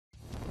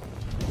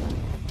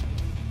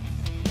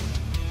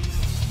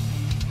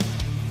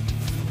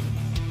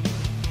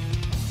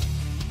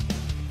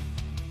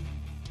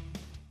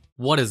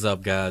What is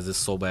up, guys? It's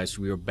Solbash.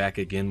 We are back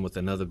again with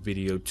another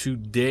video.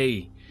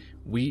 Today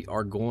we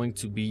are going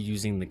to be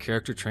using the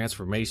character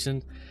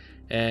transformation,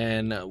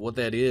 and what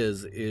that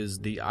is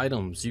the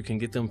items. You can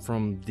get them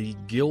from the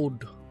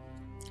guild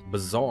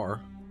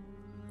bazaar.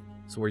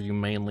 It's where you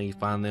mainly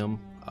find them.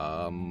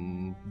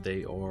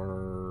 They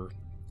are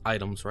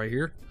items right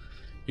here.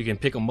 You can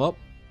pick them up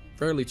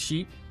fairly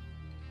cheap,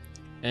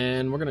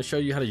 and we're going to show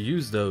you how to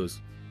use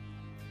those.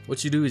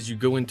 What you do is you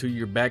go into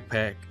your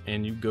backpack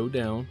and you go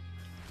down,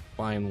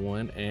 find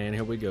one, and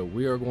here we go.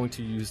 We are going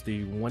to use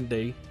the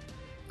 1-day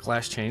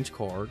class change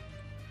card,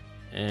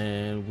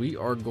 and we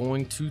are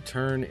going to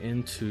turn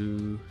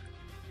into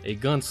a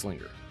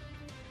gunslinger,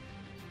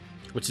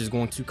 which is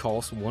going to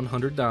cost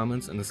 100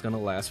 diamonds, and it's going to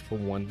last for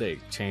 1 day.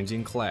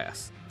 Changing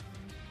class,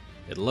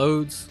 it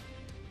loads,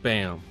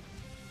 bam,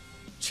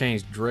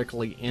 change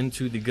directly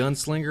into the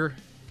gunslinger,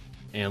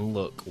 and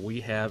look,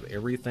 we have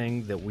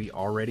everything that we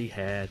already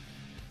had.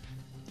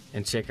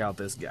 And check out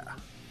this guy.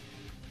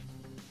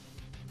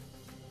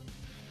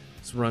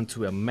 Let's run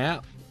to a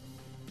map,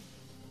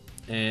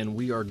 and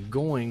we are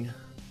going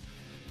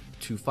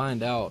to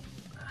find out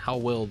how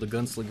well the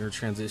gunslinger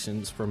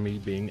transitions from me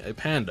being a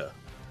panda.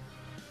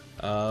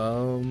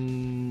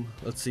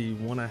 Let's see,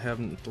 one I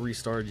haven't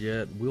 3-starred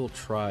yet. We'll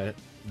try it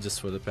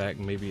just for the fact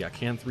maybe I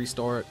can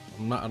 3-star it.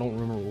 I don't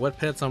remember what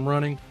pets I'm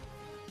running,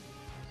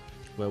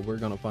 but we're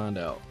gonna find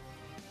out.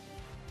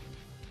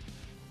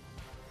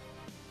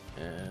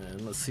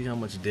 And let's see how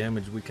much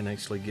damage we can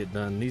actually get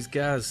done. These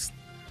guys,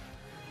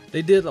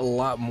 they did a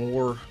lot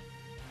more,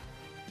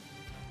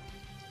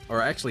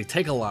 or actually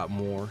take a lot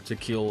more to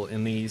kill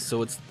in these,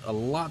 so it's a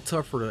lot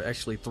tougher to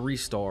actually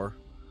 3-star.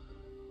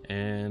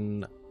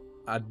 And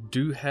I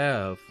do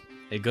have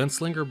a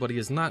gunslinger, but he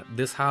is not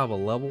this high of a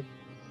level,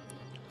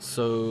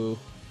 so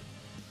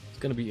it's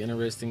gonna be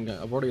interesting.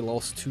 I've already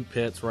lost 2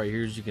 pets right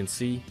here, as you can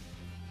see,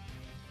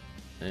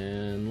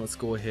 and let's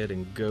go ahead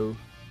and go.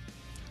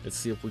 Let's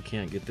see if we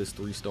can't get this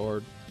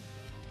 3-starred.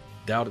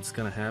 Doubt it's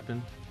gonna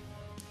happen.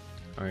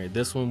 Alright,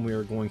 this one we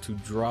are going to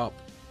drop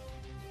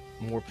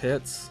more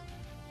pets.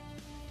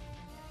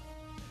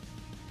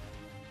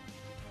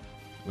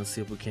 Let's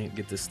see if we can't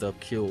get this stuff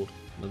killed.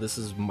 Now, this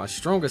is my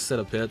strongest set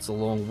of pets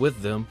along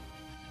with them,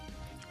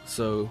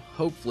 so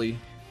hopefully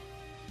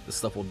this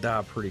stuff will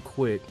die pretty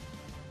quick.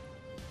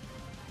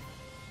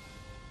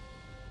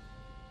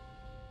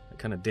 It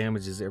kind of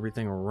damages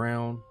everything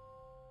around,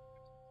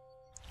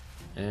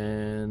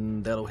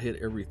 and that'll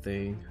hit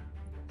everything.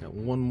 Got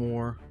one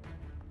more,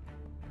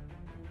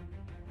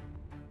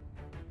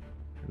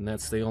 and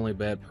that's the only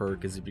bad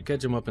perk, is if you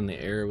catch him up in the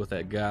air with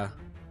that guy,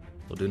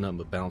 he'll do nothing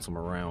but bounce him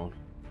around.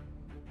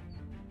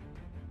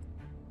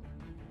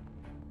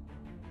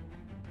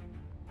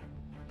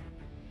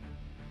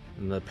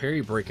 And the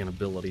parry breaking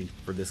ability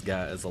for this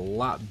guy is a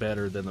lot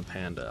better than the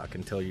panda, I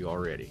can tell you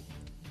already.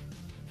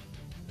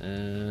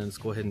 And let's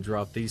go ahead and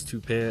drop these 2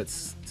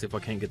 pets, see if I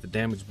can't get the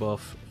damage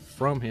buff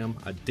from him.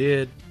 I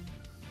did.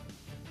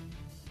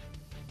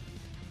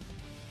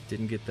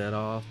 Didn't get that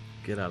off.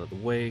 Get out of the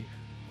way.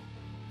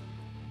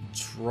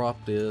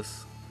 Drop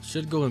this.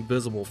 Should go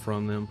invisible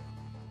from them.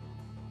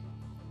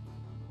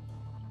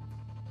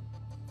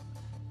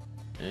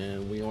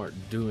 And we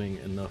aren't doing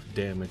enough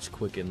damage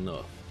quick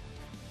enough.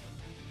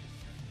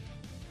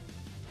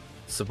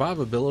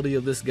 Survivability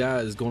of this guy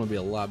is going to be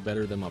a lot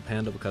better than my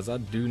panda, because I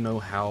do know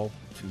how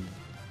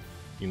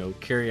to,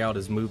 carry out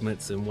his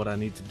movements and what I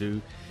need to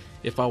do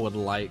if I would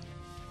like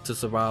to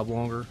survive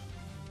longer.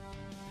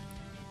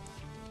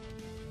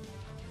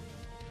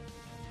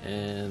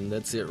 And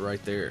that's it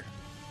right there.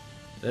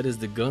 That is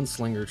the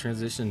gunslinger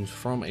transition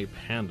from a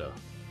panda.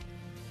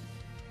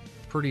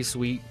 Pretty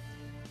sweet.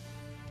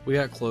 We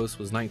got close,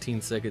 was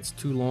 19 seconds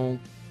too long.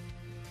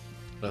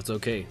 That's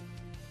okay.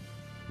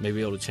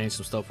 Maybe able to change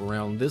some stuff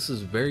around. This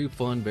is very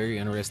fun, very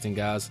interesting,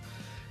 guys.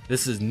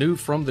 This is new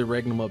from the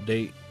Regnum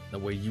update. That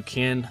way you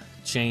can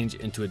change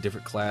into a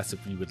different class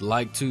if you would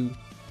like to.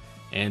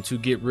 And to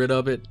get rid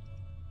of it,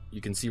 you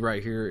can see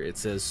right here it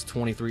says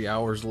 23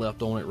 hours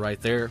left on it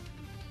right there.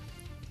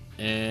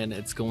 And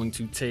it's going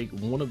to take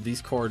one of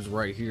these cards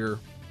right here.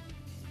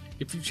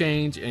 If you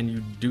change and you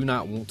do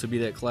not want to be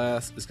that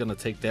class, it's going to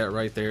take that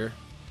right there.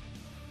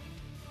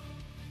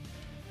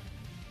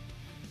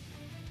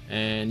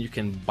 And you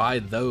can buy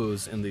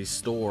those in the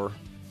store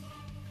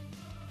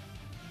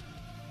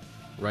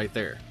right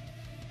there.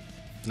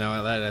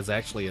 Now that is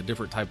actually a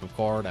different type of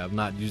card. I have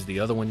not used the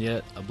other one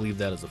yet. I believe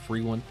that is a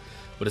free one,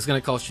 but it's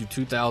going to cost you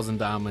 2,000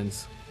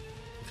 diamonds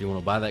if you want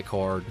to buy that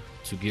card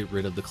to get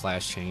rid of the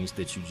class change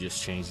that you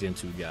just changed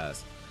into,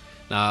 guys.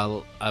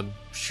 Now I'm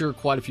sure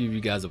quite a few of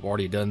you guys have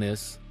already done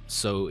this,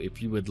 so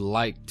if you would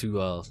like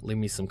to leave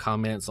me some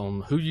comments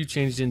on who you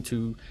changed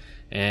into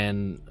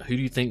and who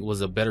do you think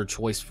was a better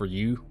choice for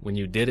you when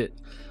you did it,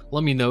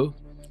 let me know.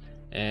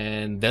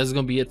 And that's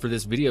gonna be it for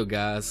this video,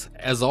 guys.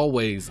 As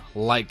always,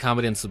 like,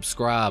 comment, and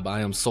subscribe.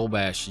 I am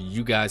Solbash.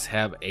 You guys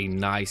have a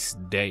nice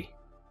day.